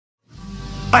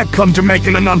I've come to make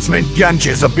an announcement.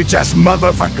 Ganges a bitch-ass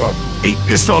motherfucker. He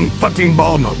pissed on fucking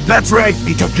Bulma. That's right,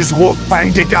 he took his wolf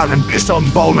fang dick out and pissed on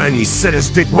Bulma, and he said his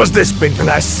dick was this big, and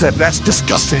I said that's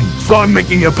disgusting. So I'm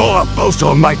making a pull-up post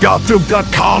on my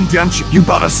GodTube.com. Ganges, you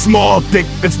got a small dick.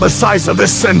 It's the size of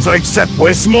this sensor except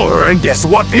way smaller, and guess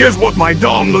what? Here's what my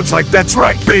dong looks like. That's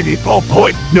right, baby. Oh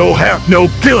boy, no hair, no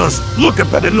killers. Look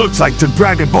at that, it looks like the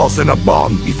Dragon Balls in a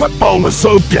bomb. He fucked Bulma,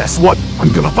 so guess what?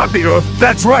 I'm gonna fuck the Earth.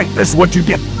 That's right, that's what you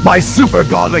get. My super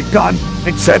godly gun.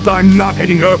 Except I'm not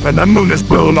hitting Earth and the moon is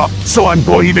blown up, so I'm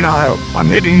going even higher. I'm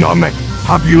hitting Namek.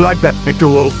 How do you like that,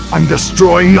 Piccolo? I'm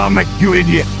destroying Namek, you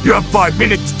idiot. You have 5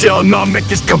 minutes till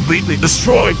Namek is completely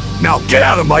destroyed. Now get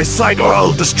out of my sight or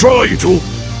I'll destroy you too.